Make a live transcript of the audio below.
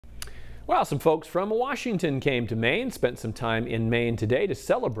Well, some folks from Washington came to Maine, spent some time in Maine today to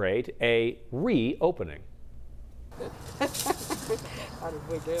celebrate a reopening.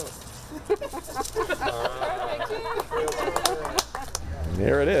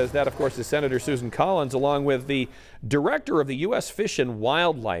 There it is. That, of course, is Senator Susan Collins, along with the director of the U.S. Fish and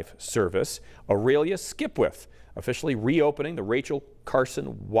Wildlife Service, Aurelia Skipwith, officially reopening the Rachel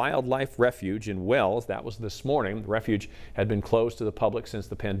Carson Wildlife Refuge in Wells. That was this morning. The refuge had been closed to the public since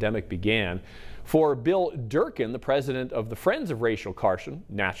the pandemic began. For Bill Durkin, the president of the Friends of Rachel Carson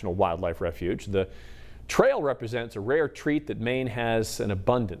National Wildlife Refuge, the trail represents a rare treat that Maine has an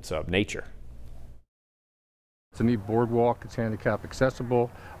abundance of: nature. It's a neat boardwalk. It's handicap accessible.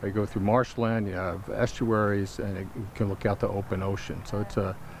 You go through marshland, you have estuaries, and you can look out to open ocean. So it's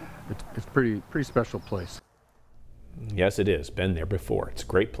a pretty special place. Yes, it is. Been there before. It's a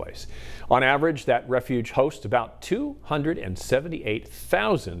great place. On average, that refuge hosts about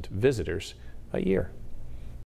 278,000 visitors a year.